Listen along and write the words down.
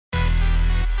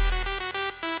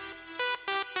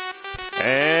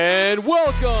And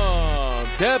welcome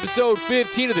to episode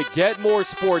 15 of the Get More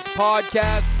Sports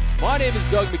Podcast. My name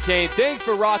is Doug McCain. Thanks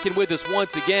for rocking with us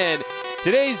once again.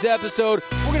 Today's episode,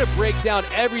 we're going to break down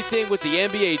everything with the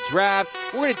NBA draft.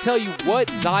 We're going to tell you what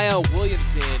Zion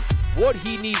Williamson, what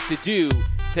he needs to do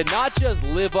to not just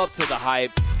live up to the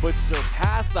hype, but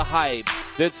surpass the hype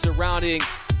that's surrounding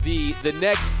the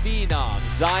next phenom,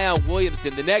 Zion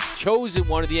Williamson, the next chosen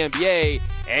one of the NBA.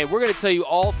 And we're going to tell you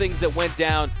all things that went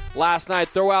down last night,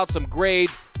 throw out some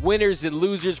grades, winners and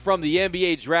losers from the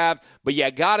NBA draft. But you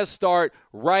got to start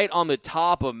right on the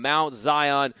top of Mount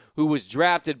Zion, who was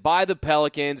drafted by the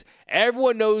Pelicans.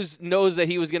 Everyone knows that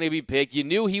he was going to be picked. You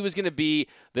knew he was going to be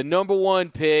the number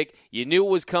one pick. You knew it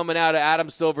was coming out of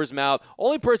Adam Silver's mouth.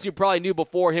 Only person who probably knew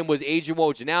before him was Adrian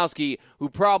Wojnarowski, who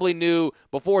probably knew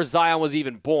before Zion was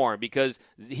even born, because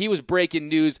he was breaking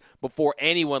news before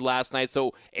anyone last night.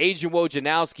 So Adrian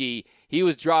Wojnarowski, he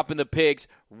was dropping the picks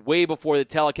way before the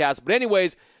telecast. But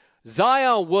anyways,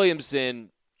 Zion Williamson,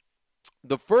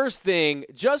 the first thing,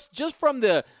 just from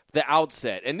the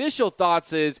outset, initial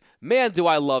thoughts is, man, do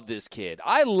I love this kid.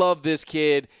 I love this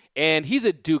kid, and he's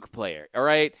a Duke player, all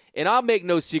right? And I'll make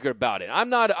no secret about it.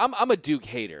 I'm a Duke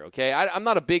hater, okay? I'm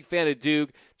not a big fan of Duke,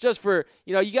 just for,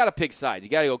 you got to pick sides. You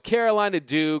got to go Carolina,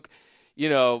 Duke,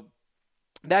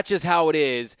 that's just how it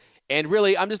is. And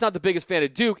really, I'm just not the biggest fan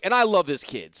of Duke, and I love this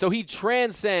kid. So he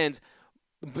transcends,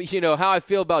 how I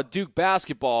feel about Duke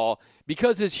basketball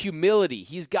because his humility.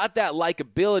 He's got that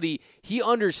likability. He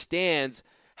understands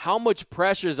how much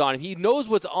pressure is on him. He knows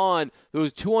what's on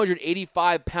those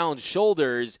 285-pound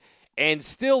shoulders, and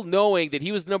still knowing that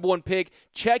he was the number one pick.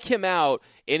 Check him out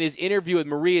in his interview with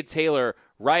Maria Taylor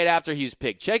right after he was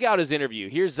picked. Check out his interview.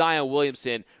 Here's Zion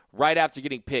Williamson right after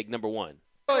getting picked, number one.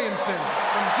 Williamson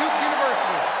from Duke University.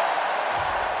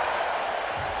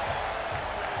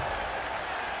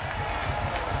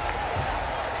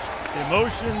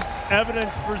 Emotions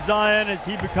evident for Zion as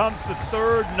he becomes the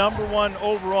third number one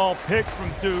overall pick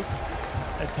from Duke.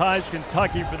 That ties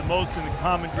Kentucky for the most in the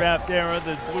common draft era.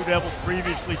 The Blue Devils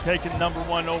previously taken number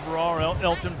one overall,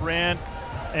 Elton Brand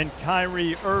and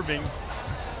Kyrie Irving.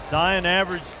 Zion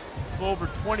averaged over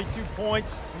 22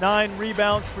 points, 9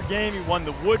 rebounds per game. He won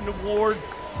the Wooden Award,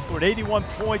 scored 81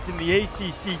 points in the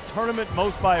ACC tournament,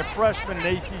 most by a freshman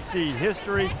in ACC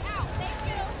history.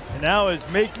 And now is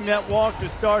making that walk to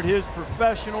start his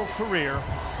professional career.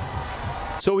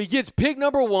 So he gets pick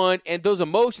number one, and those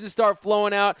emotions start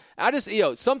flowing out.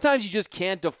 Sometimes you just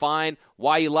can't define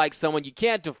why you like someone. You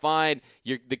can't define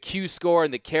the Q score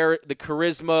and the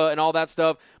charisma and all that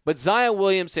stuff. But Zion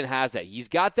Williamson has that. He's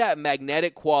got that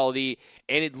magnetic quality,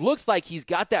 and it looks like he's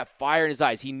got that fire in his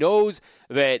eyes. He knows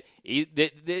that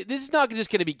this is not just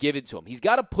going to be given to him. He's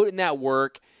got to put in that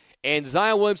work. And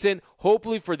Zion Williamson,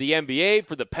 hopefully for the NBA,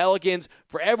 for the Pelicans,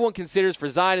 for everyone considers, for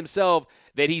Zion himself,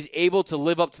 that he's able to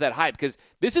live up to that hype. Because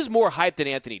this is more hype than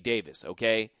Anthony Davis,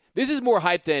 okay? This is more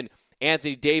hype than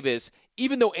Anthony Davis,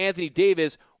 even though Anthony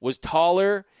Davis was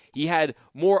taller. He had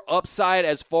more upside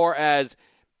as far as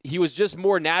he was just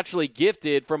more naturally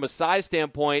gifted from a size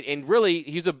standpoint, and really,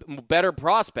 he's a better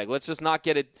prospect. Let's just not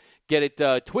get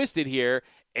it twisted here.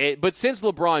 But since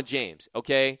LeBron James,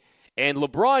 okay? And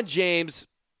LeBron James,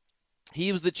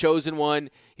 he was the chosen one.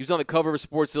 He was on the cover of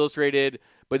Sports Illustrated.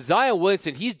 But Zion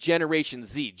Williamson, he's Generation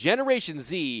Z. Generation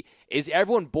Z is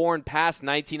everyone born past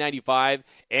 1995,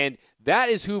 and that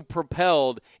is who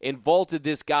propelled and vaulted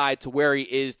this guy to where he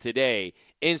is today.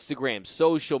 Instagram,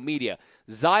 social media.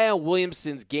 Zion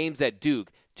Williamson's games at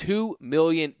Duke, 2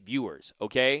 million viewers,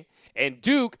 okay? And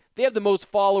Duke, they have the most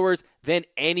followers than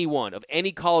anyone of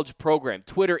any college program,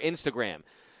 Twitter, Instagram.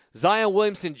 Zion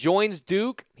Williamson joins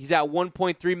Duke. He's at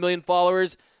 1.3 million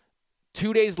followers.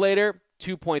 2 days later,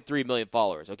 2.3 million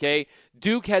followers, okay?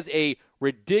 Duke has a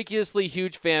ridiculously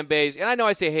huge fan base. And I know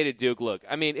I say hated Duke. Look,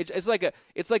 I mean, it's like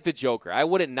the Joker. I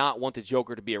wouldn't not want the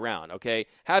Joker to be around, okay?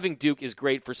 Having Duke is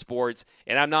great for sports,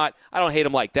 and I don't hate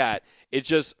him like that. It's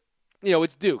just,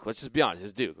 it's Duke. Let's just be honest.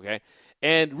 It's Duke, okay?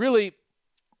 And really,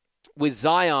 with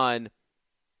Zion,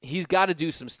 he's got to do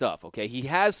some stuff, okay? He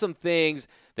has some things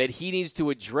that he needs to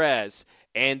address,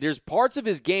 and there's parts of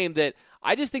his game that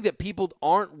I just think that people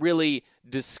aren't really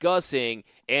discussing,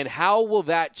 and how will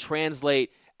that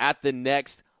translate at the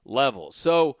next level?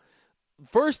 So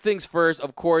first things first,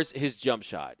 of course, his jump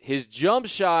shot. His jump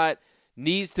shot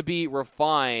needs to be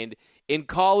refined. In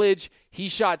college, he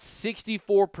shot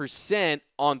 64%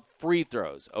 on free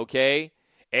throws, okay?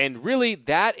 And really,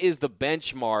 that is the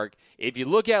benchmark. If you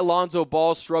look at Lonzo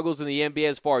Ball's struggles in the NBA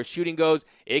as far as shooting goes,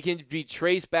 it can be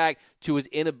traced back to his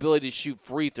inability to shoot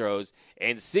free throws.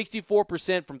 And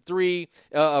 64%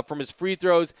 from his free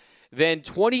throws, then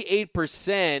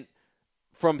 28%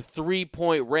 from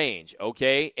 3-point range,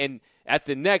 okay? And at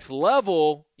the next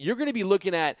level, you're going to be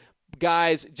looking at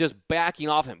guys just backing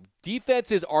off him.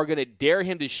 Defenses are going to dare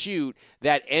him to shoot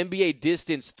that NBA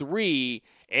distance 3.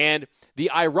 And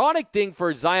the ironic thing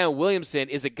for Zion Williamson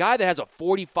is a guy that has a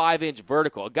 45-inch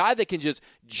vertical, a guy that can just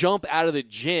jump out of the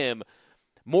gym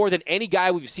more than any guy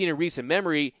we've seen in recent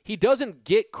memory. He doesn't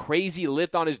get crazy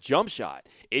lift on his jump shot.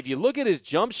 If you look at his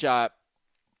jump shot,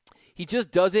 he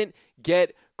just doesn't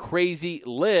get crazy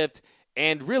lift.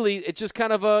 And really, it's just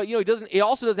kind of he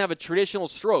also doesn't have a traditional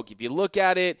stroke. If you look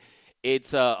at it,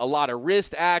 it's a lot of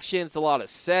wrist action, it's a lot of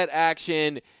set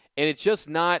action, and it's just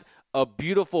not a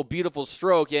beautiful, beautiful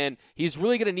stroke. And he's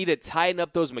really going to need to tighten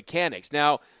up those mechanics.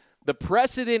 Now, the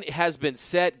precedent has been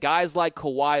set, guys like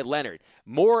Kawhi Leonard.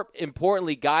 More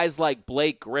importantly, guys like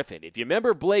Blake Griffin. If you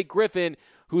remember Blake Griffin,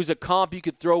 who's a comp you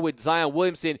could throw with Zion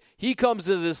Williamson, he comes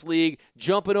into this league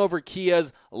jumping over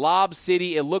Kias, Lob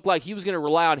City. It looked like he was going to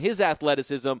rely on his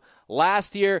athleticism.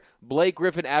 Last year, Blake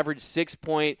Griffin averaged 6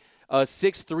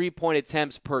 3-point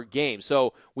attempts per game.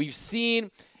 So we've seen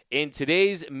in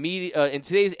today's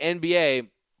NBA,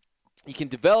 you can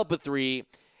develop a 3,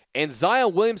 and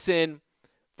Zion Williamson,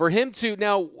 for him to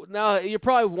now you're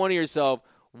probably wondering yourself,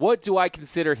 what do I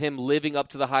consider him living up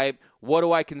to the hype? What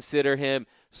do I consider him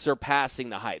surpassing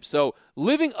the hype? So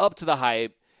living up to the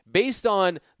hype based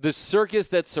on the circus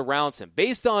that surrounds him,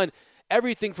 based on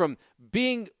everything from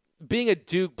being a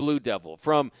Duke Blue Devil,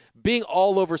 from being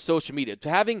all over social media, to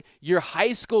having your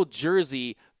high school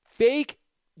jersey, fake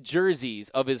jerseys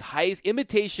of his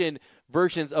imitation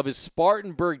versions of his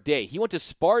Spartanburg Day. He went to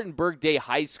Spartanburg Day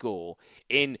High School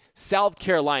in South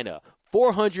Carolina.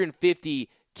 450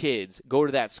 kids go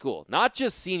to that school. Not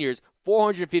just seniors,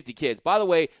 450 kids. By the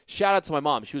way, shout out to my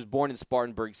mom. She was born in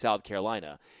Spartanburg, South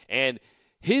Carolina. And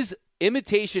his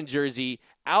imitation jersey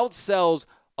outsells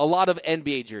a lot of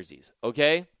NBA jerseys,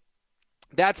 okay?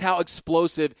 That's how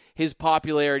explosive his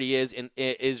popularity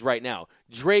is right now.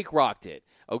 Drake rocked it,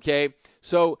 okay?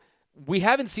 So we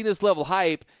haven't seen this level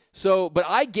hype, but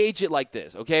I gauge it like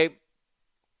this, okay?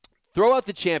 Throw out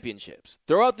the championships.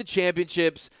 Throw out the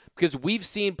championships because we've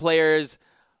seen players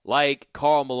like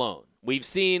Karl Malone. We've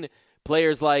seen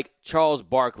players like Charles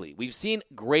Barkley. We've seen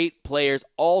great players,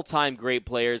 all-time great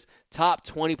players, top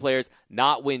 20 players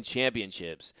not win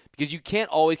championships because you can't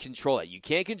always control that. You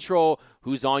can't control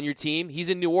who's on your team. He's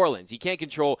in New Orleans. He can't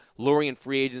control luring in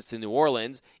free agents to New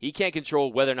Orleans. He can't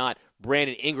control whether or not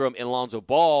Brandon Ingram and Lonzo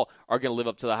Ball are going to live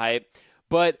up to the hype.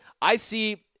 But I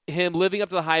see him living up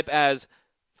to the hype as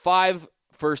 5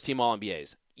 first-team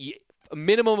All-NBAs. A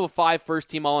minimum of 5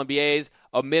 first-team All-NBAs,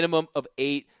 a minimum of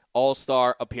 8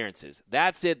 All-Star appearances.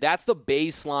 That's it. That's the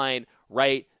baseline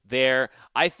right there.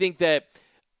 I think that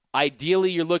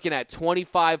ideally you're looking at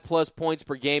 25-plus points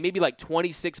per game, maybe like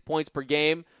 26 points per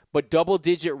game, but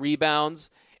double-digit rebounds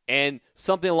and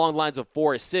something along the lines of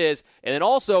 4 assists, and then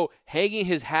also hanging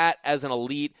his hat as an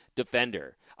elite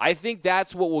defender. I think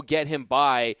that's what will get him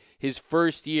by his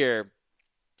first year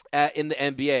in the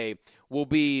NBA will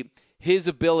be his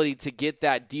ability to get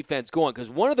that defense going.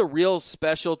 Because one of the real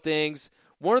special things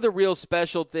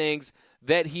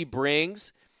that he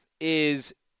brings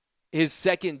is his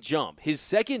second jump. His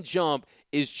second jump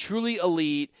is truly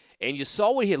elite, and you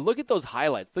saw what he had. Look at those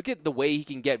highlights. Look at the way he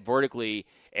can get vertically,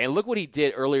 and look what he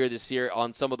did earlier this year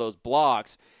on some of those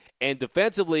blocks. And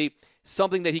defensively,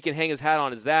 something that he can hang his hat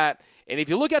on is that. And if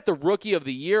you look at the Rookie of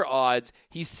the Year odds,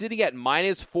 he's sitting at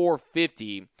minus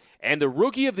 450. And the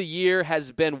Rookie of the Year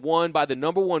has been won by the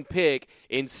number 1 pick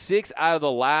in 6 out of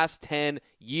the last 10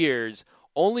 years.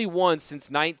 Only once since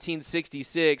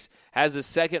 1966 has a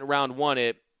second round won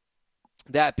it.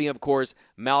 That being, of course,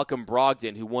 Malcolm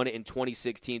Brogdon, who won it in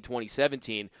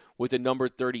 2016-2017 with the number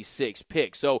 36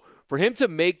 pick. So for him to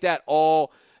make that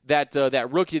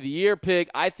Rookie of the Year pick,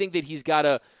 I think that he's got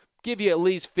to give you at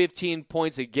least 15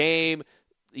 points a game,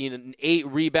 8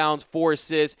 rebounds, 4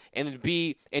 assists,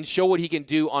 and show what he can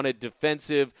do on a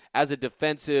defensive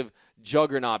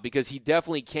juggernaut, because he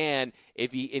definitely can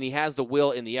and he has the will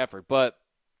and the effort. But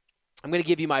I'm going to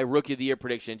give you my Rookie of the Year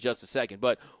prediction in just a second.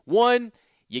 But one,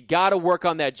 you got to work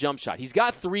on that jump shot. He's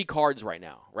got 3 cards right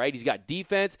now, right? He's got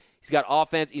defense, he's got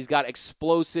offense, he's got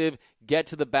explosive, get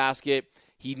to the basket.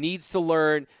 He needs to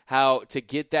learn how to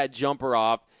get that jumper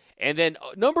off. And then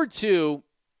number 2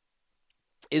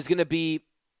 is going to be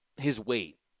his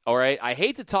weight, all right? I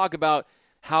hate to talk about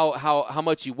how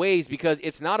much he weighs because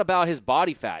it's not about his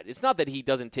body fat. It's not that he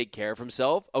doesn't take care of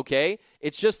himself, okay?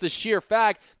 It's just the sheer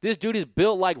fact this dude is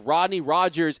built like Rodney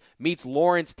Rogers meets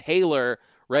Lawrence Taylor,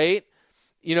 right?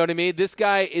 You know what I mean? This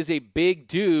guy is a big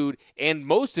dude, and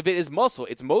most of it is muscle.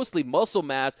 It's mostly muscle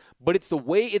mass, but it's the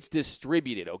way it's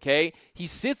distributed, okay? He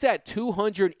sits at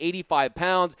 285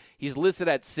 pounds. He's listed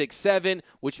at 6'7",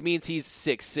 which means he's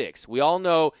 6'6". We all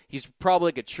know he's probably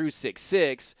like a true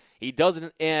 6'6". He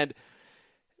doesn't, and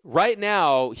right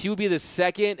now, he would be the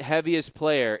second heaviest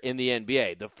player in the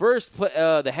NBA.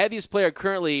 The heaviest player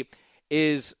currently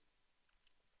is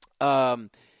Bogdanovich,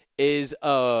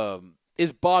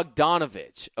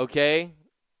 okay?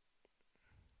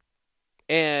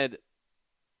 And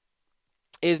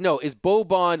is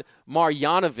Boban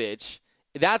Marjanovic.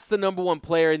 That's the number one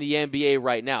player in the NBA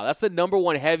right now. That's the number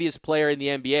one heaviest player in the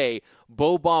NBA,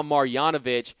 Boban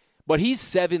Marjanovic, but he's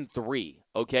 7'3",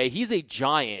 okay? He's a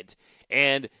giant.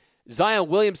 And Zion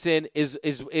Williamson is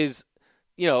 8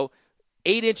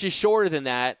 inches shorter than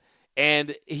that,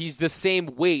 and he's the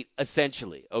same weight,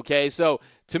 essentially, okay? So,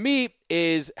 to me,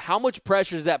 is how much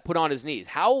pressure does that put on his knees?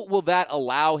 How will that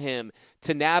allow him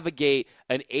to navigate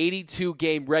an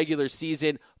 82-game regular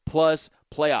season plus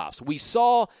playoffs? We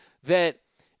saw that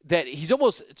he's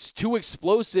almost too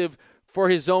explosive for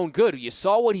his own good. You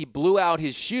saw when he blew out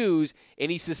his shoes,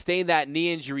 and he sustained that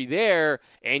knee injury there,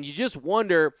 and you just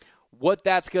wonder what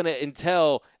that's going to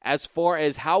entail as far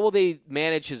as how will they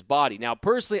manage his body. Now,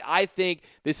 personally, I think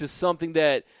this is something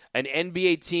that an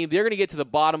NBA team, they're going to get to the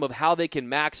bottom of how they can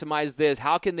maximize this.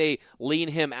 How can they lean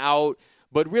him out?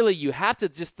 But really, you have to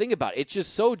just think about it. It's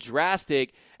just so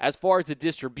drastic as far as the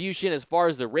distribution, as far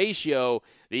as the ratio,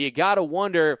 that you got to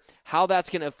wonder how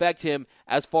that's going to affect him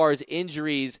as far as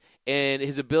injuries and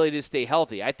his ability to stay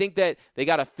healthy. I think that they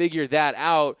got to figure that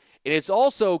out. And it's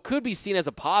also could be seen as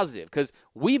a positive because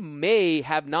we may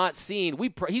have not seen,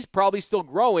 he's probably still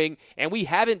growing, and we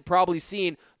haven't probably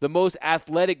seen the most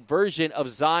athletic version of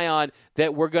Zion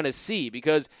that we're going to see.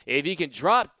 Because if he can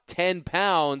drop 10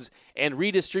 pounds and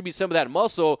redistribute some of that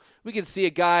muscle, we can see a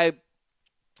guy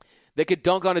that could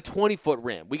dunk on a 20-foot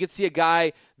rim. We could see a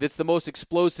guy that's the most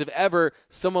explosive ever,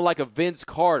 someone like a Vince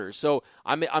Carter. So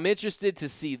I'm interested to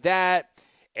see that.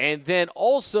 And then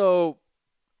also,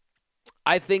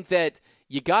 I think that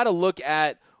you got to look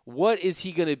at what is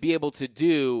he going to be able to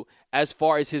do as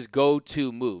far as his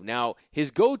go-to move. Now,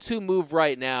 his go-to move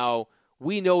right now,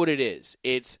 we know what it is.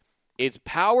 It's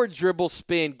power dribble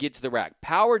spin, get to the rack.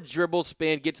 Power dribble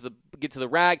spin, get to the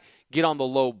rack, get on the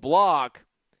low block.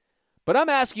 But I'm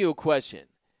asking you a question.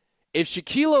 If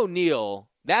Shaquille O'Neal,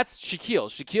 that's Shaquille.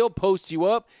 Shaquille posts you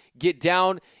up, get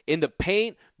down in the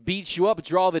paint, beats you up,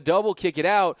 draw the double, kick it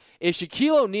out. If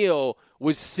Shaquille O'Neal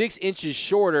was 6 inches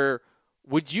shorter,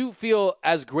 would you feel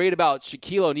as great about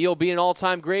Shaquille O'Neal being an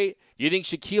all-time great? Do you think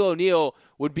Shaquille O'Neal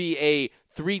would be a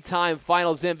 3-time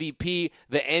Finals MVP,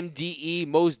 the MDE,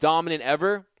 most dominant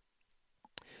ever?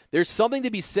 There's something to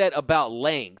be said about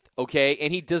length, okay?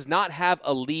 And he does not have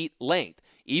elite length.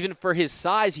 Even for his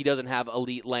size, he doesn't have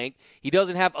elite length. He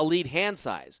doesn't have elite hand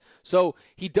size. So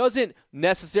he doesn't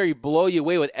necessarily blow you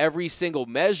away with every single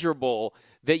measurable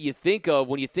that you think of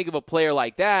when you think of a player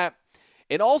like that.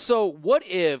 And also, what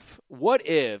if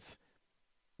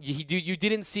you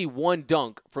didn't see one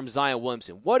dunk from Zion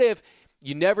Williamson? What if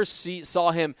you never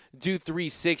saw him do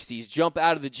 360s, jump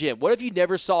out of the gym? What if you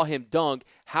never saw him dunk?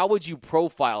 How would you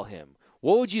profile him?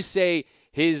 What would you say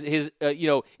is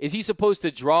he supposed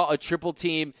to draw a triple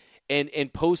team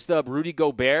and post up Rudy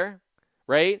Gobert,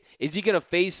 right? Is he going to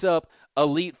face up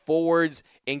elite forwards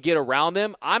and get around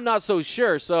them? I'm not so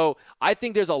sure. So I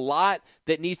think there's a lot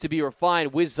that needs to be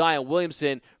refined with Zion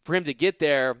Williamson for him to get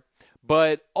there.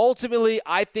 But ultimately,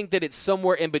 I think that it's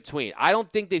somewhere in between. I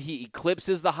don't think that he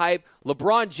eclipses the hype.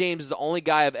 LeBron James is the only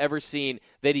guy I've ever seen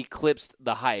that eclipsed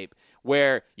the hype,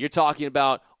 where you're talking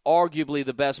about arguably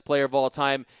the best player of all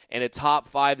time and a top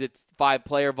 5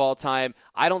 player of all time.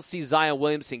 I don't see Zion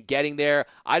Williamson getting there.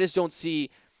 I just don't see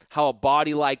how a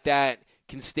body like that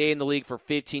can stay in the league for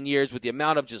 15 years with the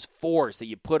amount of just force that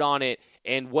you put on it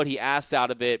and what he asks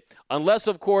out of it. Unless,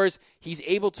 of course, he's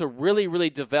able to really, really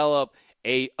develop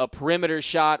a perimeter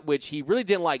shot, which he really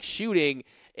didn't like shooting,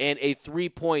 and a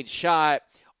three-point shot.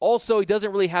 Also, he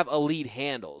doesn't really have elite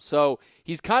handles. So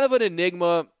he's kind of an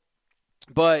enigma,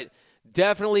 but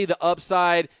definitely the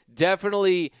upside,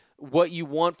 definitely what you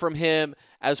want from him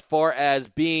as far as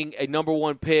being a number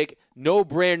one pick.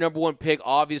 No-brainer number one pick,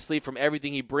 obviously, from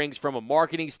everything he brings from a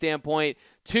marketing standpoint.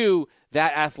 2,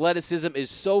 that athleticism is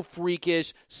so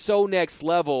freakish, so next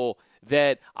level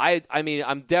that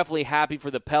I'm definitely happy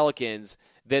for the Pelicans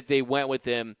that they went with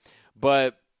him.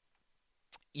 But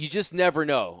you just never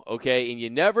know, okay? And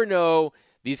you never know.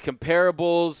 These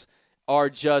comparables are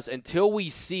just, until we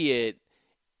see it,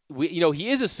 he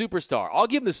is a superstar. I'll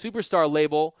give him the superstar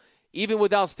label. even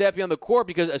without stepping on the court,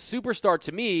 because a superstar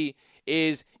to me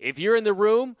is if you're in the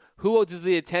room, who does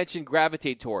the attention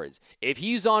gravitate towards? If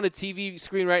he's on a TV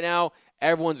screen right now,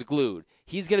 everyone's glued.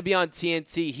 He's going to be on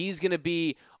TNT. He's going to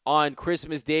be on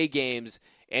Christmas Day games,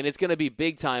 and it's going to be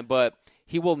big time, but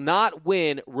he will not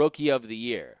win Rookie of the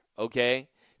Year, okay?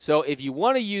 So if you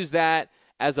want to use that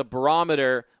as a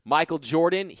barometer, Michael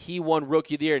Jordan, he won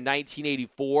Rookie of the Year in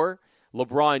 1984.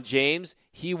 LeBron James,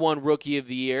 he won Rookie of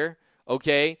the Year,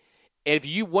 okay? And if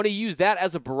you want to use that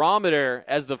as a barometer,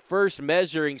 as the first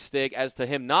measuring stick as to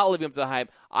him not living up to the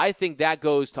hype, I think that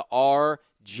goes to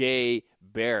R.J.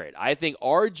 Barrett. I think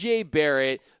R.J.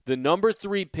 Barrett, the number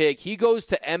 3 pick, he goes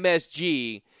to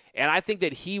MSG, and I think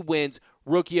that he wins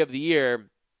Rookie of the Year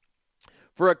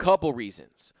for a couple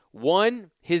reasons.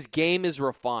 One, his game is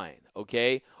refined,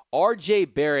 okay? R.J.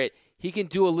 Barrett, he can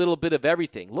do a little bit of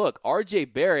everything. Look, R.J.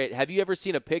 Barrett, have you ever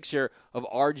seen a picture of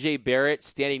R.J. Barrett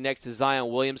standing next to Zion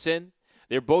Williamson?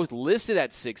 They're both listed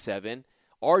at 6'7".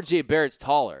 R.J. Barrett's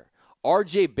taller.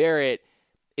 R.J. Barrett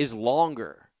is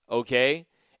longer, okay?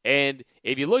 And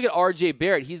if you look at R.J.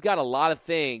 Barrett, he's got a lot of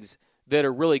things that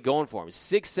are really going for him.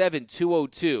 6'7",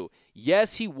 202.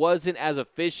 Yes, he wasn't as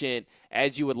efficient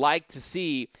as you would like to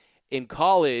see in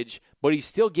college, but he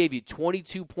still gave you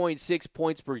 22.6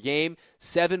 points per game,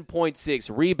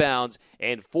 7.6 rebounds,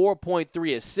 and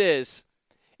 4.3 assists.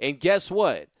 And guess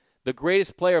what? The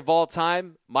greatest player of all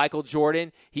time, Michael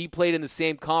Jordan, he played in the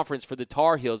same conference for the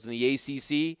Tar Heels in the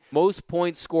ACC. Most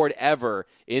points scored ever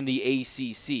in the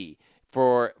ACC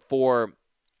for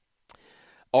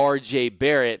R.J.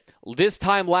 Barrett. This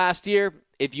time last year,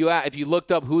 if you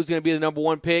looked up who's going to be the number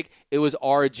 1 pick, it was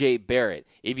R.J. Barrett.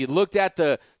 If you looked at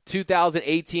the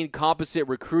 2018 composite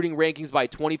recruiting rankings by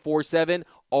 24/7,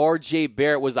 R.J.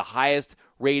 Barrett was the highest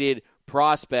rated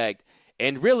prospect.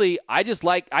 And really, I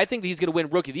think he's going to win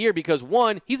Rookie of the Year because,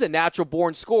 one, he's a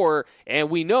natural-born scorer,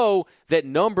 and we know that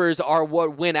numbers are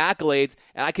what win accolades,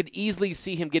 and I could easily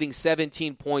see him getting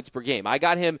 17 points per game. I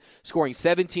got him scoring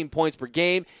 17 points per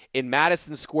game in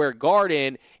Madison Square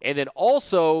Garden, and then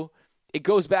also it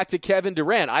goes back to Kevin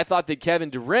Durant. I thought that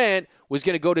Kevin Durant was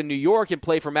going to go to New York and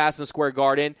play for Madison Square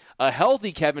Garden, a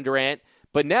healthy Kevin Durant,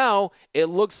 but now it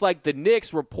looks like the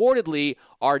Knicks reportedly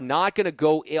are not going to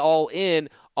go all in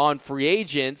on free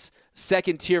agents,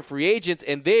 second-tier free agents,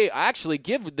 and they actually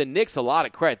give the Knicks a lot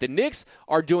of credit. The Knicks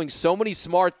are doing so many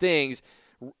smart things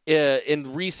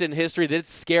in recent history that it's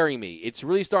scaring me. It's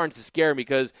really starting to scare me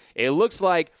because it looks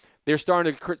like they're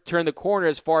starting to turn the corner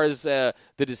as far as the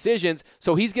decisions.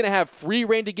 So he's going to have free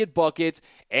reign to get buckets,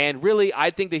 and really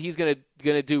I think that he's going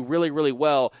to do really, really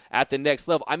well at the next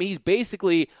level. I mean, he's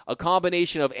basically a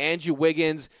combination of Andrew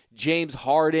Wiggins, James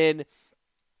Harden,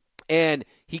 and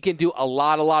he can do a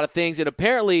lot of things. And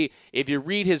apparently, if you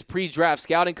read his pre-draft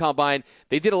scouting combine,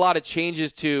 they did a lot of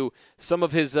changes to some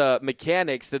of his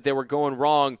mechanics that they were going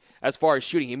wrong as far as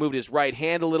shooting. He moved his right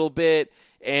hand a little bit,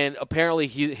 and apparently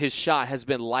his shot has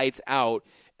been lights out,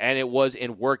 and it was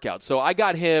in workout. So I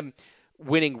got him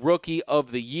winning Rookie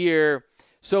of the Year.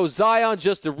 So Zion,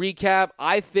 just to recap,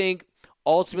 I think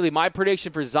ultimately my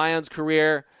prediction for Zion's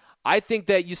career, I think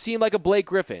that you seem like a Blake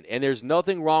Griffin, and there's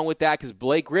nothing wrong with that because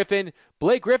Blake Griffin's a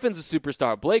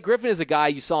superstar. Blake Griffin is a guy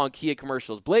you saw in Kia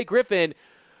commercials. Blake Griffin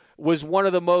was one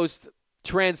of the most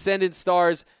transcendent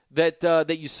stars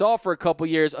that you saw for a couple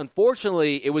years.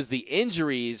 Unfortunately, it was the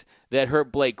injuries that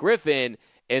hurt Blake Griffin,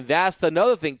 and that's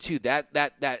another thing too. That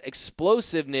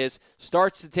explosiveness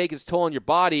starts to take its toll on your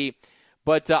body.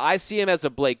 But I see him as a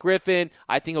Blake Griffin.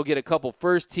 I think he'll get a couple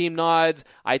first-team nods.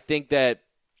 I think that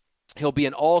he'll be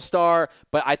an all-star,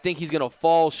 but I think he's going to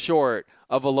fall short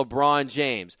of a LeBron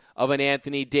James, of an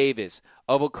Anthony Davis,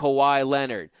 of a Kawhi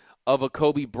Leonard, of a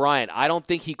Kobe Bryant. I don't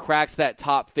think he cracks that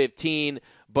top 15,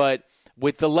 but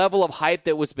with the level of hype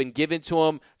that was been given to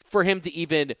him, for him to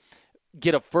even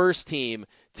get a first team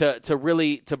to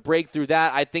break through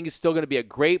that, I think he's still going to be a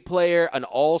great player, an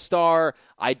all-star.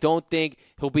 I don't think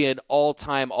he'll be an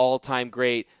all-time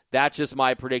great. That's just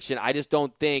my prediction. I just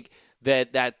don't think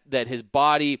that his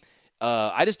body,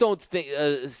 I just don't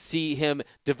see him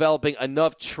developing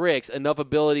enough tricks, enough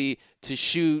ability to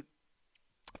shoot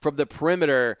from the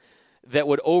perimeter that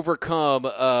would overcome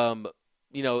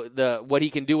what he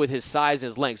can do with his size and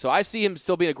his length. So I see him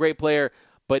still being a great player,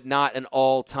 but not an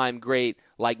all-time great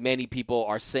like many people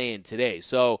are saying today.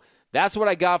 So that's what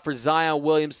I got for Zion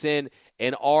Williamson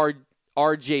and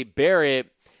R.J.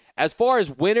 Barrett. As far as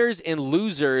winners and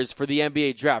losers for the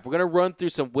NBA draft, we're going to run through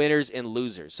some winners and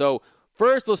losers. So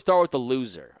first, let's start with the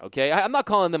loser, okay? I'm not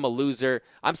calling them a loser.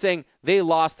 I'm saying they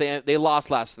lost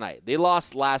last night. They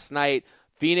lost last night.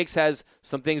 Phoenix has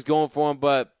some things going for them,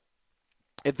 but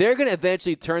if they're going to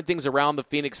eventually turn things around, the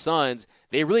Phoenix Suns,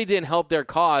 they really didn't help their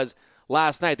cause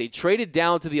last night. They traded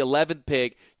down to the 11th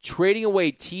pick, trading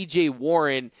away T.J.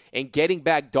 Warren and getting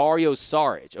back Dario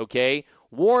Saric, okay?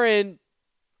 Warren,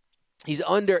 he's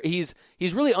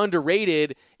really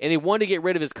underrated, and they wanted to get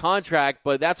rid of his contract,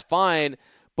 but that's fine.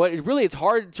 But it's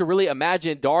hard to really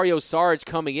imagine Dario Saric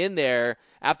coming in there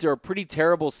after a pretty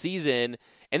terrible season,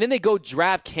 and then they go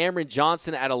draft Cameron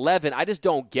Johnson at 11. I just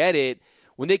don't get it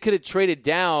when they could have traded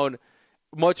down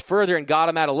much further and got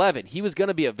him at 11. He was going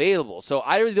to be available. So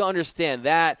I really don't understand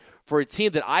that for a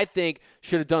team that I think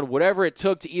should have done whatever it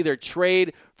took to either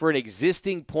trade for an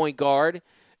existing point guard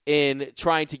in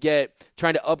trying to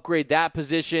upgrade that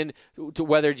position, to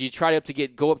whether you try to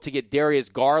go up to get Darius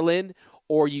Garland,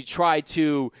 or you try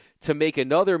to make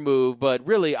another move. But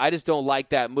really, I just don't like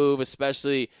that move,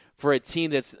 especially for a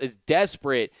team that's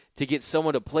desperate to get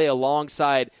someone to play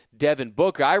alongside Devin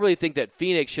Booker. I really think that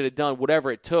Phoenix should have done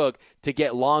whatever it took to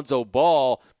get Lonzo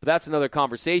Ball, but that's another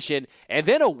conversation. And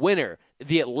then a winner,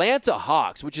 the Atlanta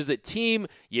Hawks, which is the team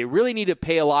you really need to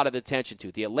pay a lot of attention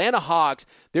to. The Atlanta Hawks,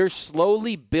 they're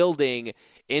slowly building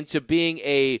into being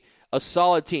a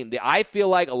solid team. I feel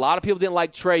like a lot of people didn't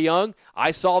like Trae Young.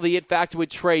 I saw the it factor with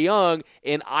Trae Young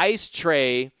and Ice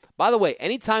Trae. By the way,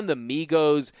 anytime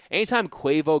anytime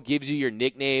Quavo gives you your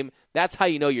nickname, that's how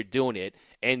you know you're doing it.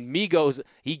 And Migos,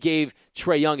 he gave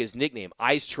Trae Young his nickname,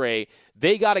 Ice Trae.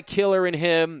 They got a killer in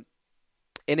him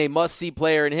and a must-see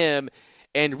player in him.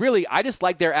 And really, I just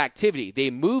like their activity.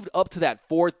 They moved up to that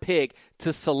 4th pick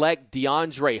to select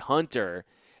DeAndre Hunter.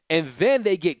 And then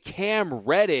they get Cam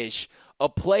Reddish, a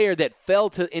player that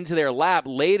fell into their lap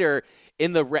later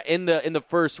in the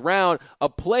first round, a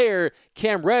player,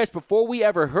 Cam Reddish, before we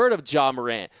ever heard of Ja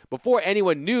Morant, before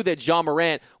anyone knew that Ja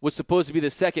Morant was supposed to be the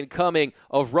second coming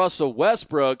of Russell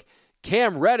Westbrook,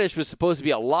 Cam Reddish was supposed to be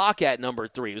a lock at number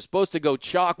 3. He was supposed to go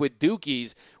chalk with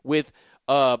Dookies with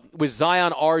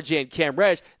Zion, RJ, and Cam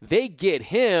Reddish. They get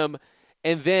him,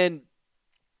 and then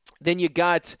you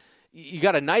got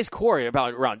a nice core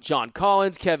around John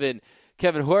Collins, Kevin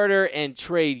Huerter, and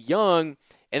Trae Young.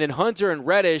 And then Hunter and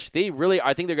Reddish,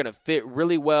 I think they're going to fit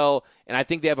really well, and I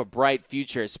think they have a bright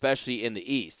future, especially in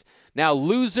the East. Now,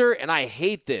 loser, and I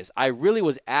hate this, I really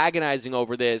was agonizing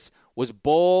over this, was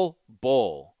Bol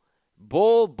Bol.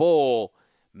 Bol Bol,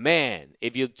 man,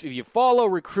 if you follow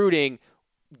recruiting,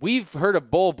 we've heard of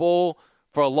Bol Bol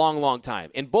for a long, long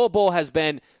time. And Bol Bol has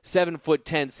been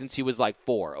 7'10" since he was like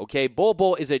 4, okay? Bol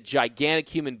Bol is a gigantic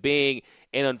human being,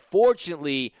 and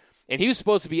unfortunately, and he was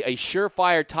supposed to be a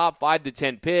surefire top 5 to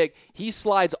 10 pick. He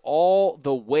slides all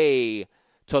the way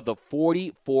to the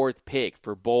 44th pick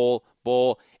for Bol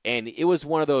Bol, and it was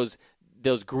one of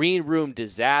those green room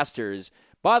disasters.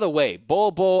 By the way,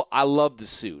 Bol Bol, I love the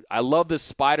suit. I love the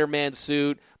Spider-Man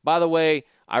suit. By the way,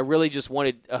 I really just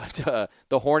wanted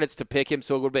the Hornets to pick him,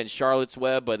 so it would have been Charlotte's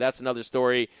Web, but that's another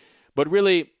story. But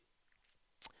really,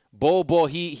 Bol Bol,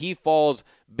 he falls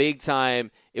big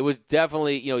time. It was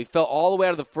definitely, he fell all the way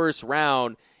out of the first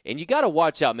round, and you got to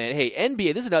watch out, man. Hey,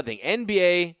 NBA, this is another thing.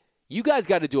 NBA, you guys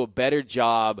got to do a better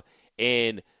job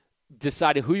in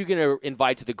deciding who you're going to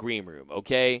invite to the green room,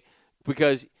 okay?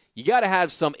 Because you got to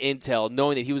have some intel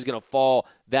knowing that he was going to fall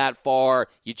that far.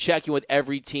 You check in with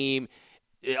every team,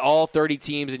 all 30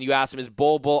 teams, and you ask them, is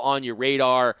Bol Bol on your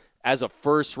radar as a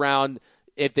first round?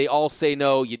 If they all say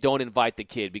no, you don't invite the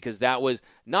kid, because that was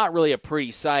not really a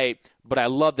pretty sight, but I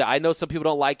love that. I know some people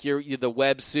don't like the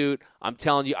web suit. I'm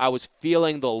telling you, I was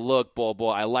feeling the look, Bol Bol.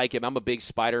 I like him. I'm a big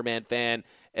Spider-Man fan,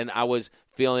 and I was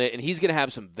feeling it. And he's going to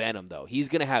have some venom, though. He's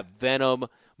going to have venom,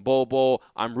 Bol Bol.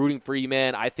 I'm rooting for you,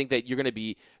 man. I think that you're going to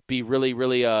be really,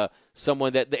 really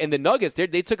someone that – and the Nuggets,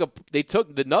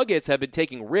 the Nuggets have been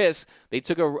taking risks. They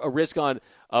took a risk on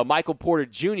Michael Porter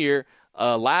Jr.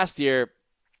 Last year.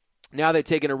 Now they're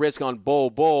taking a risk on Bol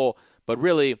Bol, but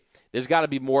really, there's got to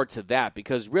be more to that,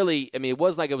 because really, I mean, it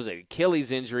wasn't like it was an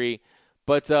Achilles injury.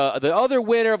 But the other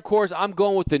winner, of course, I'm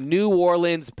going with the New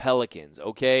Orleans Pelicans,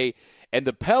 okay? And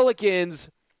the Pelicans,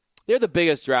 they're the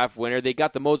biggest draft winner. They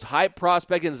got the most hype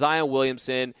prospect in Zion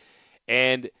Williamson,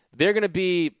 and they're going to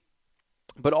be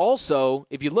 – but also,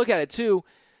 if you look at it too,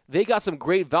 they got some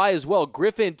great value as well.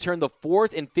 Griffin turned the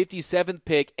 4th and 57th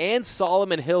pick and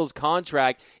Solomon Hill's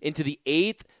contract into the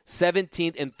 8th,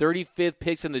 17th, and 35th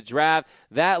picks in the draft.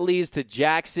 That leads to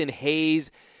Jackson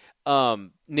Hayes,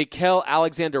 Nickeil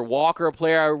Alexander-Walker, a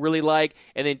player I really like,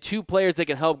 and then 2 players that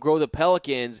can help grow the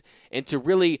Pelicans and to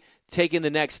really take in the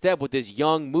next step with this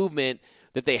young movement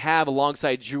that they have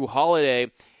alongside Drew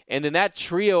Holiday. And then that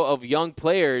trio of young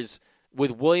players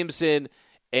with Williamson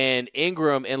and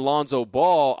Ingram and Lonzo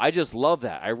Ball, I just love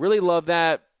that. I really love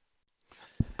that.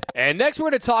 And next we're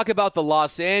going to talk about the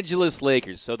Los Angeles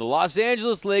Lakers. So the Los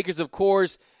Angeles Lakers, of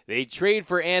course, they trade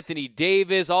for Anthony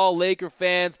Davis. All Laker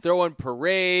fans throwing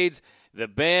parades. The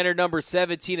banner number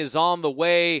 17 is on the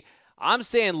way. I'm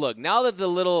saying, look, now that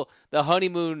the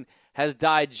honeymoon has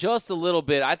died just a little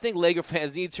bit, I think Laker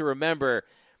fans need to remember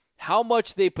how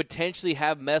much they potentially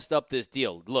have messed up this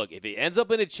deal. Look, if it ends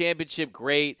up in a championship,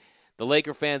 great. The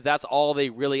Laker fans, that's all they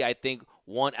really, I think,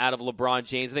 want out of LeBron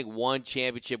James. I think one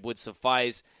championship would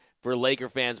suffice for Laker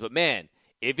fans. But, man,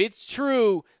 if it's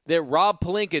true that Rob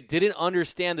Pelinka didn't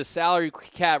understand the salary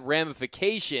cap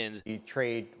ramifications. The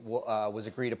trade was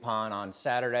agreed upon on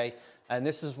Saturday, and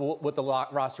this is what the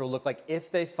roster will look like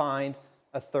if they find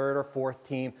a third or fourth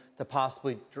team to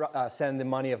possibly send the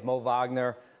money of Mo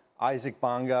Wagner, Isaac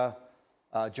Bonga,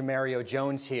 Jamario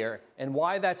Jones here. And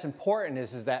why that's important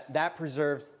is that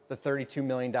preserves the $32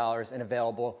 million in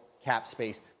available cap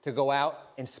space to go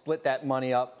out and split that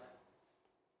money up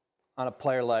on a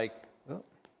player like,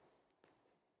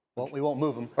 well, we won't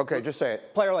move him. Okay, just say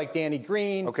it. Player like Danny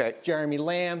Green, okay. Jeremy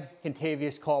Lamb,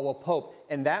 Kentavious Caldwell-Pope.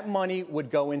 And that money would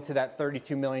go into that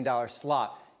 $32 million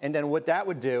slot. And then what that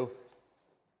would do,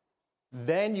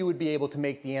 then you would be able to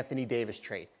make the Anthony Davis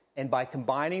trade. And by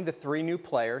combining the three new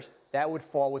players, that would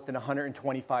fall within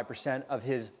 125% of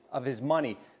his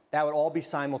money. That would all be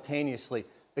simultaneously.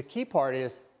 The key part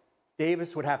is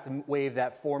Davis would have to waive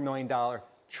that $4 million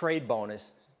trade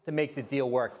bonus to make the deal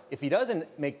work. If he doesn't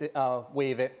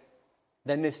waive it,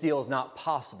 then this deal is not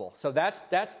possible. So that's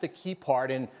the key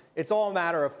part, and it's all a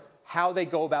matter of how they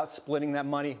go about splitting that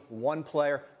money, one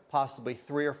player, possibly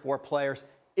three or four players.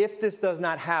 If this does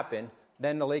not happen,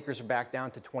 then the Lakers are back down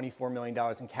to $24 million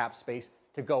in cap space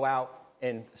to go out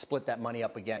and split that money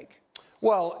up again.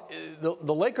 Well,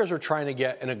 the Lakers are trying to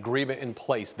get an agreement in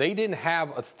place. They didn't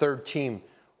have a third team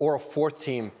or a fourth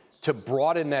team to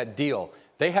broaden that deal.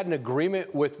 They had an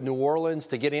agreement with New Orleans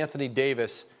to get Anthony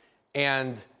Davis,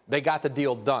 and they got the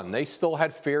deal done. They still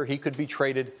had fear he could be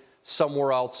traded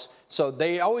somewhere else. So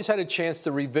they always had a chance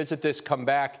to revisit this, come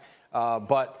back,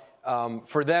 but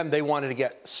for them, they wanted to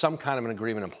get some kind of an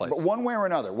agreement in place. But one way or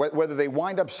another, whether they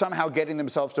wind up somehow getting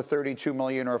themselves to $32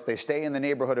 million or if they stay in the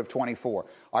neighborhood of 24,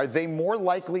 are they more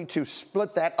likely to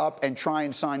split that up and try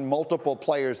and sign multiple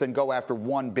players than go after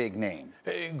one big name?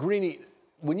 Greeny,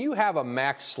 when you have a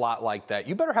max slot like that,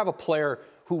 you better have a player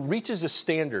who reaches the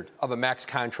standard of a max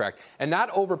contract and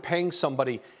not overpaying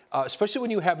somebody, especially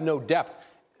when you have no depth.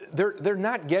 They're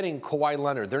not getting Kawhi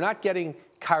Leonard. They're not getting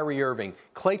Kyrie Irving.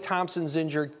 Klay Thompson's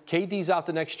injured. KD's out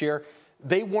the next year.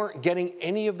 They weren't getting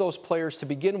any of those players to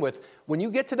begin with. When you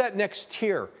get to that next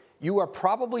tier, you are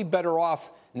probably better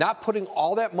off not putting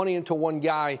all that money into one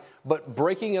guy, but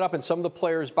breaking it up in some of the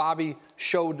players Bobby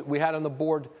showed we had on the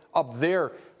board up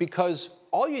there, because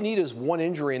all you need is one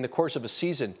injury in the course of a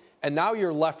season, and now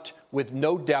you're left with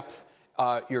no depth.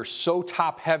 You're so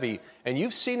top heavy, and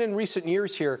you've seen in recent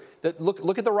years here that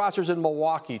look at the rosters in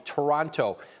Milwaukee,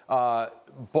 Toronto,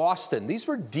 Boston. These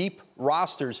were deep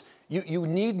rosters. You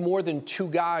need more than two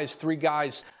guys, three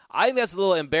guys. I think that's a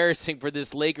little embarrassing for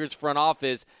this Lakers front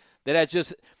office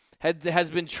that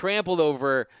has been trampled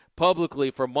over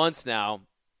publicly for months now.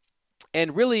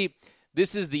 And really,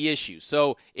 this is the issue.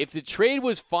 So if the trade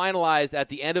was finalized at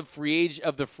the end of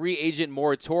the free agent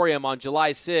moratorium on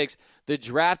July 6th, the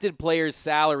drafted player's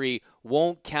salary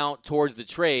won't count towards the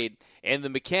trade. And the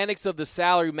mechanics of the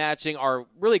salary matching are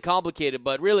really complicated,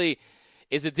 but really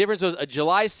is the difference was a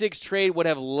July 6th trade would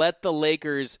have let the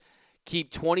Lakers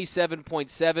keep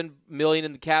 $27.7 million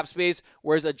in the cap space,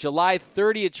 whereas a July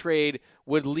 30th trade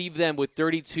would leave them with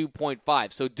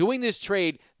 $32.5. So doing this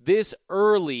trade this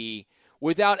early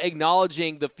without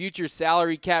acknowledging the future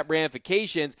salary cap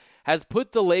ramifications has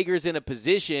put the Lakers in a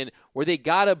position where they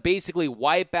got to basically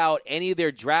wipe out any of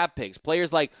their draft picks.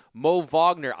 Players like Mo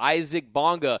Wagner, Isaac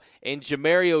Bonga, and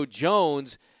Jamario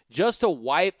Jones just to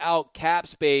wipe out cap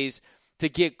space to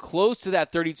get close to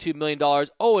that $32 million.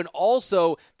 Oh, and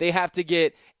also they have to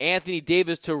get Anthony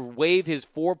Davis to waive his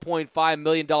 $4.5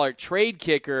 million trade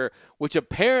kicker, which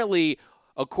apparently,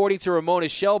 according to Ramona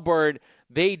Shelburne,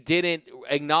 they didn't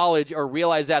acknowledge or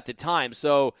realize at the time.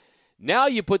 So now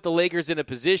you put the Lakers in a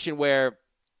position where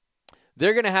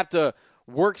they're going to have to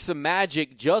work some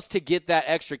magic just to get that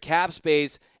extra cap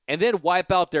space and then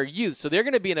wipe out their youth. So they're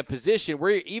going to be in a position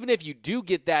where even if you do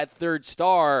get that third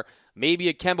star, maybe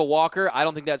a Kemba Walker, I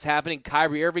don't think that's happening.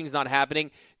 Kyrie Irving's not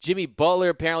happening. Jimmy Butler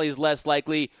apparently is less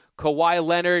likely. Kawhi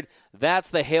Leonard, that's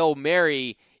the Hail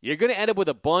Mary. You're going to end up with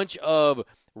a bunch of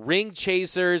ring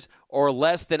chasers or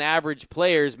less than average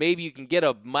players. Maybe you can get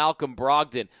a Malcolm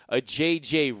Brogdon, a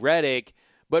J.J. Redick,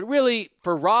 But really,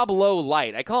 for Rob Lowe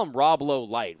Light, I call him Rob Lowe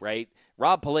Light, right?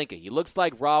 Rob Pelinka. He looks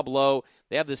like Rob Lowe.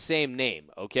 They have the same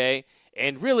name, okay?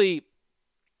 And really,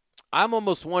 I'm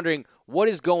almost wondering what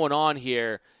is going on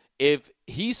here if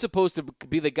he's supposed to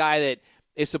be the guy that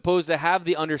is supposed to have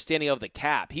the understanding of the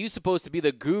cap. He's supposed to be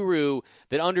the guru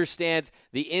that understands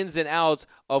the ins and outs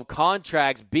of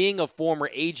contracts, being a former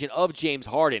agent of James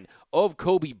Harden, of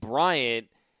Kobe Bryant.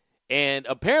 And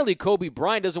apparently Kobe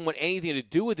Bryant doesn't want anything to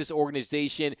do with this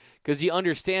organization because he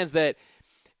understands that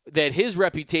his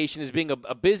reputation as being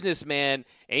a businessman,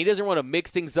 and he doesn't want to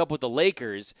mix things up with the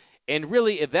Lakers. And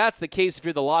really, if that's the case, if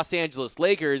you're the Los Angeles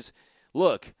Lakers,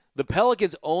 look, the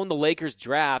Pelicans own the Lakers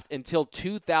draft until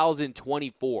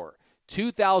 2024.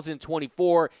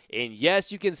 2024, and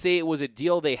yes, you can say it was a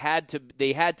deal they had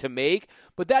to make,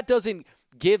 but that doesn't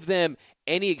give them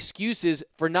any excuses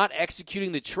for not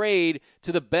executing the trade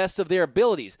to the best of their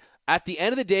abilities. At the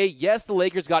end of the day, yes, the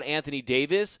Lakers got Anthony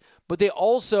Davis, but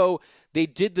they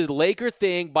did the Laker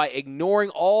thing by ignoring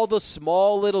all the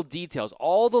small little details,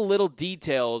 all the little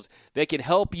details that can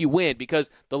help you win. Because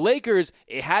the Lakers,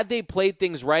 had they played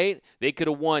things right, they could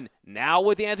have won now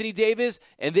with Anthony Davis,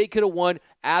 and they could have won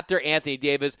after Anthony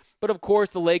Davis. But of course,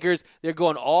 the Lakers, they're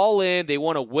going all in. They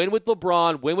want to win with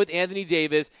LeBron, win with Anthony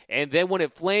Davis, and then when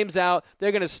it flames out,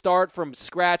 they're going to start from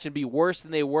scratch and be worse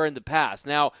than they were in the past.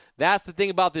 Now, that's the thing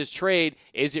about this trade,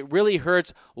 is it really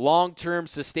hurts long-term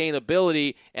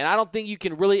sustainability, and I don't think you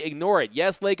can really ignore it.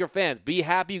 Yes, Laker fans, be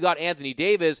happy you got Anthony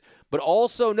Davis, but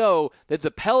also know that the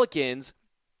Pelicans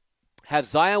have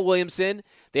Zion Williamson,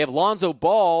 they have Lonzo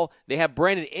Ball, they have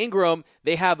Brandon Ingram,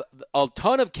 they have a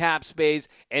ton of cap space,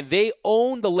 and they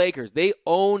own the Lakers. They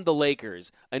own the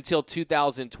Lakers until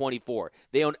 2024.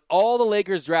 They own all the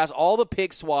Lakers drafts, all the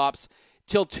pick swaps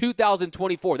till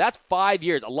 2024. That's 5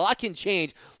 years. A lot can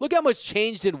change. Look how much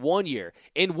changed in 1 year.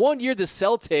 In 1 year, the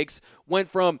Celtics went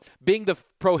from being the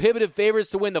prohibitive favorites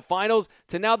to win the finals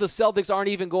to now the Celtics aren't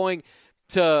even going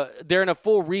they're in a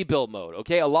full rebuild mode,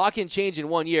 okay? A lot can change in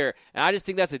 1 year, and I just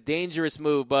think that's a dangerous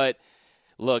move. But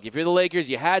look, if you're the Lakers,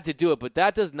 you had to do it, but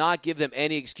that does not give them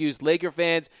any excuse. Laker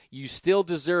fans, you still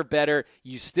deserve better.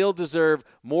 You still deserve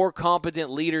more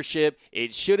competent leadership.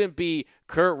 It shouldn't be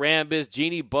Kurt Rambis,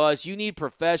 Jeannie Buss. You need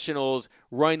professionals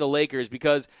running the Lakers,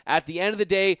 because at the end of the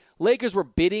day, Lakers were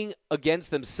bidding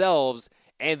against themselves,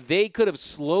 and they could have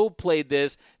slow played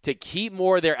this to keep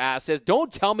more of their assets.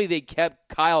 Don't tell me they kept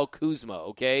Kyle Kuzma,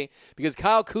 okay? Because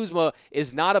Kyle Kuzma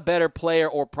is not a better player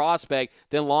or prospect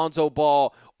than Lonzo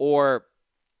Ball or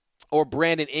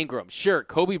Brandon Ingram. Sure,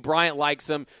 Kobe Bryant likes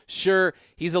him. Sure,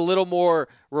 he's a little more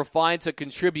refined to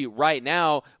contribute right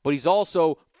now, but he's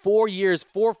also 4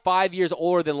 or 5 years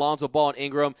older than Lonzo Ball and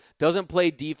Ingram, doesn't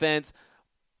play defense,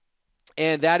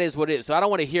 and that is what it is. So I don't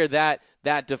want to hear that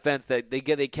defense that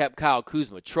they kept Kyle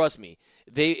Kuzma. Trust me,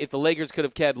 if the Lakers could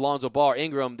have kept Lonzo Ball or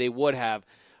Ingram, they would have.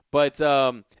 But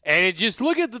and just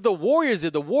look at the Warriors.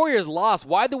 The Warriors lost.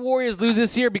 Why the Warriors lose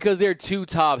this year? Because they're too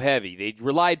top heavy. They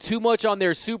relied too much on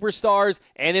their superstars,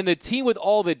 and then the team with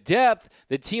all the depth,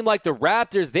 the team like the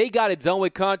Raptors, they got it done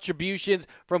with contributions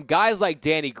from guys like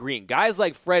Danny Green, guys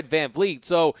like Fred VanVleet.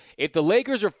 So if the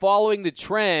Lakers are following the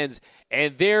trends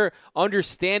and they're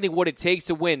understanding what it takes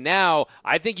to win now,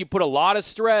 I think you put a lot of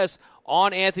stress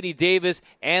on Anthony Davis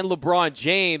and LeBron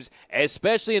James,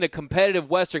 especially in a competitive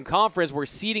Western Conference where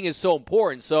seeding is so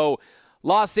important. So,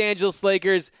 Los Angeles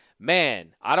Lakers,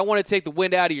 man, I don't want to take the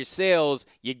wind out of your sails.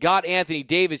 You got Anthony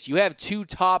Davis. You have 2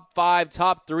 top 5,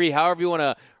 top 3, however you want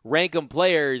to rank them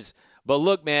players. But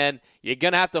look, man, you're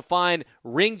going to have to find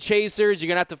ring chasers. You're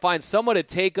going to have to find someone to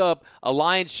take up a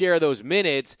lion's share of those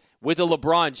minutes with a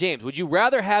LeBron James. Would you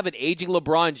rather have an aging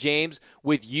LeBron James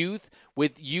with youth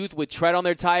with tread on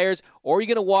their tires, or are you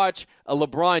going to watch a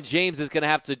LeBron James that's going to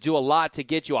have to do a lot to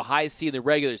get you a high seed in the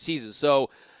regular season?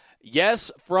 So, yes,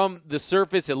 from the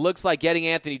surface, it looks like getting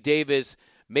Anthony Davis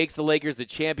makes the Lakers the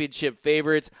championship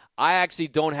favorites. I actually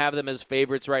don't have them as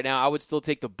favorites right now. I would still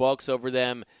take the Bucks over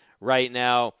them right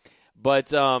now. But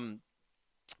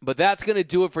that's going to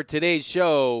do it for today's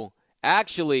show.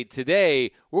 Actually, today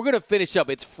we're going to finish up.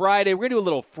 It's Friday. We're going to do a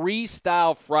little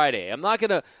freestyle Friday. I'm not going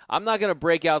to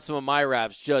break out some of my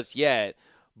raps just yet,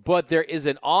 but there is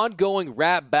an ongoing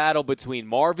rap battle between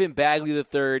Marvin Bagley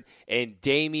III and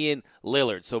Damian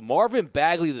Lillard. So Marvin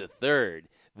Bagley III,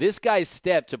 this guy's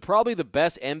stepped to probably the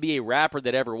best NBA rapper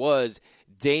that ever was,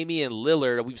 Damian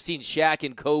Lillard. We've seen Shaq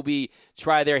and Kobe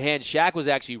try their hand. Shaq was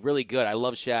actually really good. I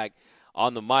love Shaq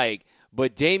on the mic.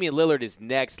 But Damian Lillard is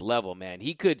next level, man.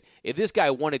 He could, if this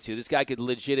guy wanted to, this guy could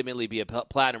legitimately be a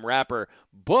platinum rapper.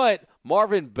 But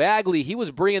Marvin Bagley, he was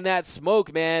bringing that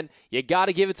smoke, man. You got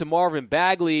to give it to Marvin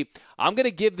Bagley. I'm going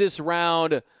to give this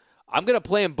round, I'm going to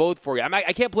play them both for you.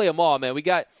 I can't play them all, man.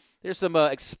 There's some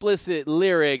explicit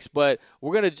lyrics, but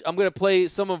I'm going to play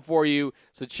some of them for you.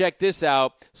 So check this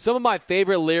out. Some of my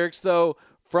favorite lyrics, though,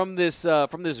 from this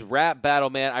rap battle,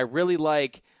 man. I really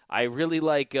like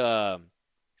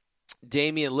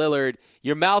Damian Lillard.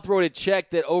 Your mouth wrote a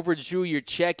check that overdrew your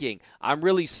checking. I'm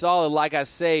really solid, like I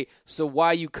say, so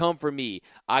why you come for me?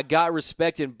 I got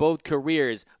respect in both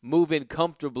careers, moving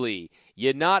comfortably.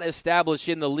 You're not established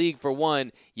in the league for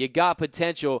one. You got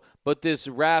potential, but this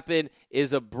rapping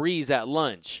is a breeze at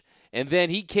lunch. And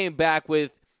then he came back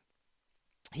with,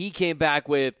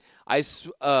 I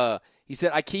swear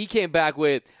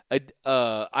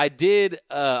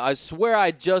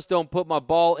I just don't put my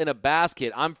ball in a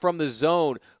basket. I'm from the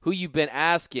zone. Who you been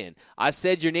asking? I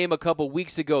said your name a couple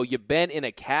weeks ago. You been in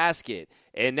a casket.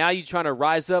 And now you trying to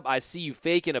rise up. I see you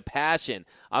faking a passion.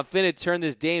 I'm finna turn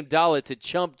this Dame Dollar to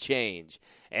chump change.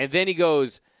 And then he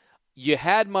goes, you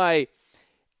had my,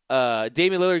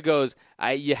 Damian Lillard goes,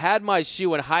 you had my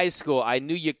shoe in high school. I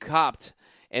knew you copped.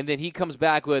 And then he comes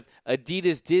back with,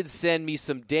 Adidas did send me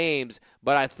some dames,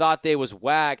 but I thought they was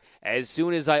whack. As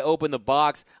soon as I opened the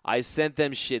box, I sent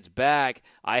them shits back.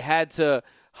 I had to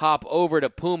hop over to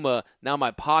Puma. Now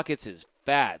my pockets is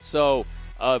fat. So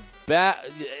the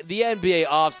NBA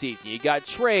offseason, you got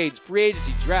trades, free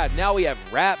agency, draft. Now we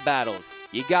have rap battles.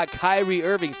 You got Kyrie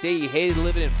Irving say he hated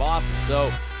living in Boston.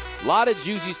 So a lot of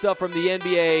juicy stuff from the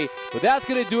NBA. But that's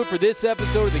going to do it for this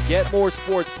episode of the Get More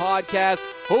Sports podcast.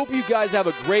 Hope you guys have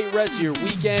a great rest of your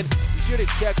weekend. Be sure to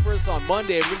check for us on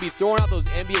Monday. We're going to be throwing out those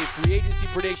NBA free agency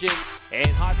predictions and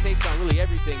hot takes on really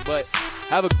everything. But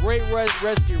have a great rest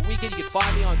of your weekend. You can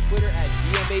find me on Twitter at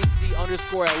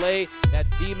DMAC_LA. That's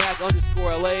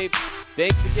DMAC_LA.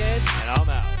 Thanks again, and I'm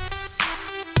out.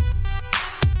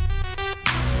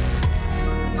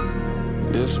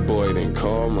 This boy didn't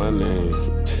call my name.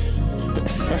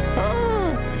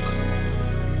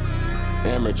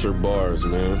 Amateur bars,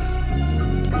 man.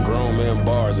 Grown man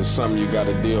bars is something you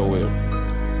gotta deal with.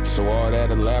 So all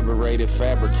that elaborated,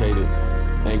 fabricated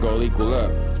ain't gonna equal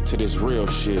up to this real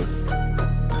shit.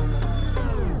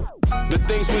 The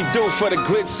things we do for the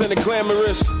glitz and the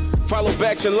glamorous. Follow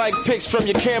backs and like pics from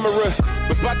your camera.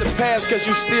 Was about to pass cause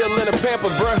you still in a pamper,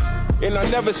 bruh. And I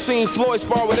never seen Floyd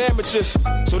spar with amateurs.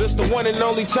 So this the one and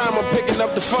only time I'm picking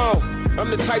up the phone. I'm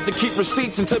the type to keep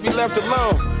receipts until be left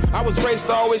alone. I was raised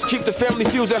to always keep the family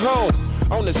feuds at home.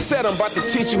 On the set, I'm about to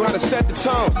teach you how to set the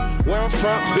tone. Where I'm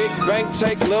from, big bank,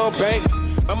 take little bank.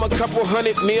 I'm a couple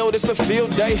 $100 mil, this a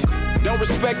field day. Don't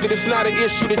respect it, it's not an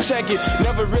issue to check it.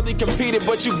 Never really competed,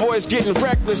 but you boys getting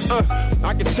reckless.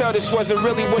 I can tell this wasn't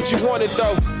really what you wanted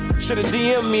though. Should've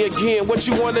DM'd me again, what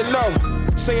you wanna know?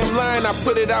 Say I'm lying, I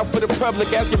put it out for the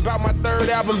public. Asking about my third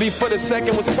album before the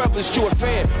second was published. You a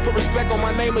fan, put respect on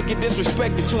my name or get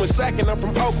disrespected. You in second, I'm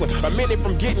from Oakland, a minute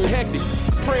from getting hectic.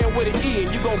 Praying with an E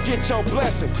and you gon' get your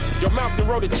blessing. Your mouth done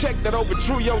wrote a check that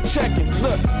overdrew your checking.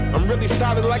 Look, I'm really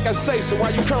solid like I say, so why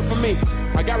you come for me?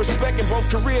 I got respect in both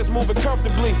careers, moving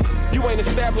comfortably. You ain't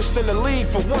established in the league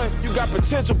for one. You got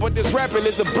potential, but this rapping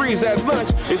is a breeze at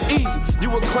lunch. It's easy,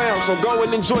 you a clown, so go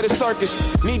and enjoy the circus.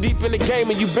 Knee deep in the game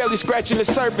and you barely scratching the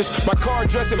surface. My car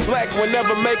dressing black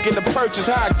whenever making a purchase.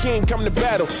 How a king come to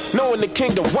battle, knowing the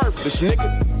kingdom worthless,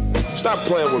 nigga. Stop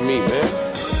playing with me, man.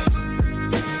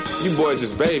 You boys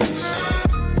is babies.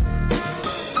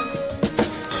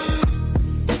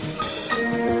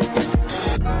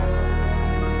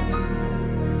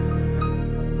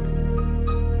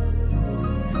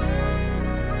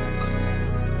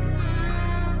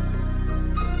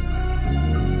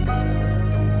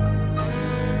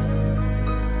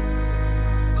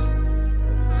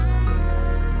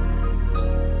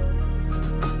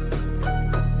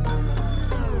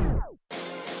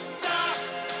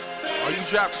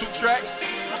 Drop 2 tracks.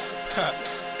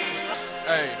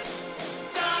 Hey,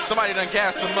 somebody done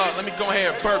gassed him up. Let me go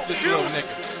ahead and burp this little nigga.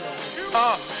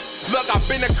 Look, I've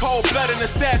been a cold-blooded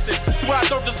assassin. Swear I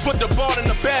don't just put the ball in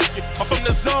the basket. I'm from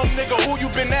the zone, nigga, who you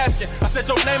been asking? I said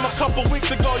your name a couple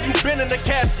weeks ago, you been in the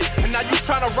casket. And now you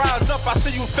tryna rise up, I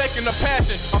see you faking the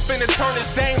passion. I'm finna turn this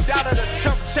Dame Dollar to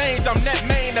chump change. I'm that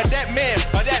main, or that man,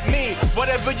 or that mean.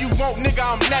 Whatever you want, nigga,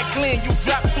 I'm that clean. You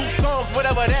dropped 2 songs,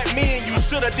 whatever that mean. You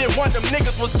shoulda did one, them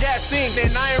niggas was gassing. Then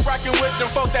I ain't rocking with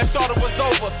them folks that thought it was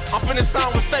over. I'm finna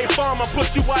sign with State Farm, I'll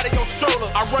push you out of your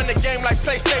stroller. I run the game like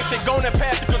PlayStation, going and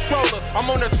pass the controller. I'm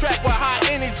on the track with high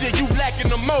energy, you lacking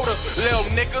the motor, little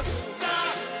nigga.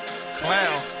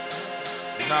 Clown.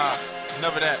 Nah,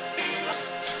 never that.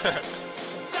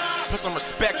 Put some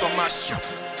respect on my shit.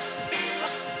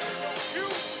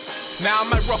 Now I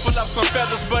might ruffle up some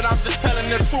feathers, but I'm just telling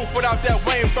the truth. Without that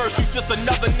Wayne verse, you just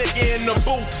another nigga in the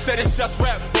booth. Said it's just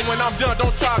rap, but when I'm done,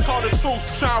 don't try to call the truth.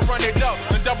 Try and run it up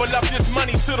and double up this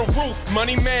money to the roof.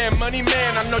 Money man,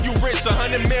 I know you rich.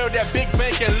 100 mil, that big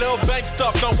bank and little bank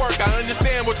stuff don't work. I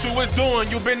understand what you was doing.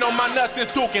 You been on my nuts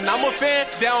since Duke, and I'm a fan.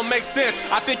 That don't make sense.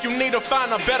 I think you need to find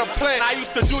a better plan. I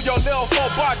used to do your little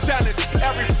 4-bar challenge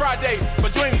every Friday, but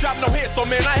you ain't drop no hits, so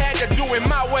man, I had to do it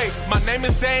my way. My name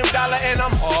is Dame Dollar, and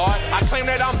I'm hard. I claim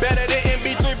that I'm better than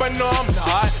MB3, but no, I'm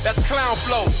not. That's clown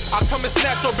flow. I come and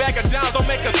snatch your bag of downs, don't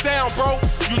make a sound, bro.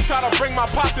 You try to bring my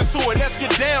pops into it, let's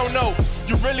get down, no.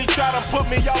 You really try to put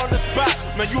me all on the spot.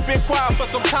 Man, you been quiet for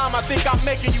some time, I think I'm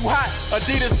making you hot.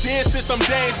 Adidas did send some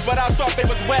days, but I thought they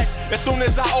was whack. As soon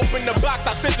as I opened the box,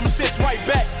 I sent them shits right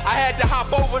back. I had to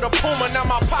hop over the Puma, now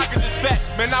my pockets is fat.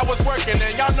 Man, I was working,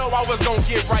 and y'all know I was gonna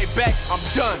get right back. I'm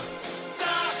done.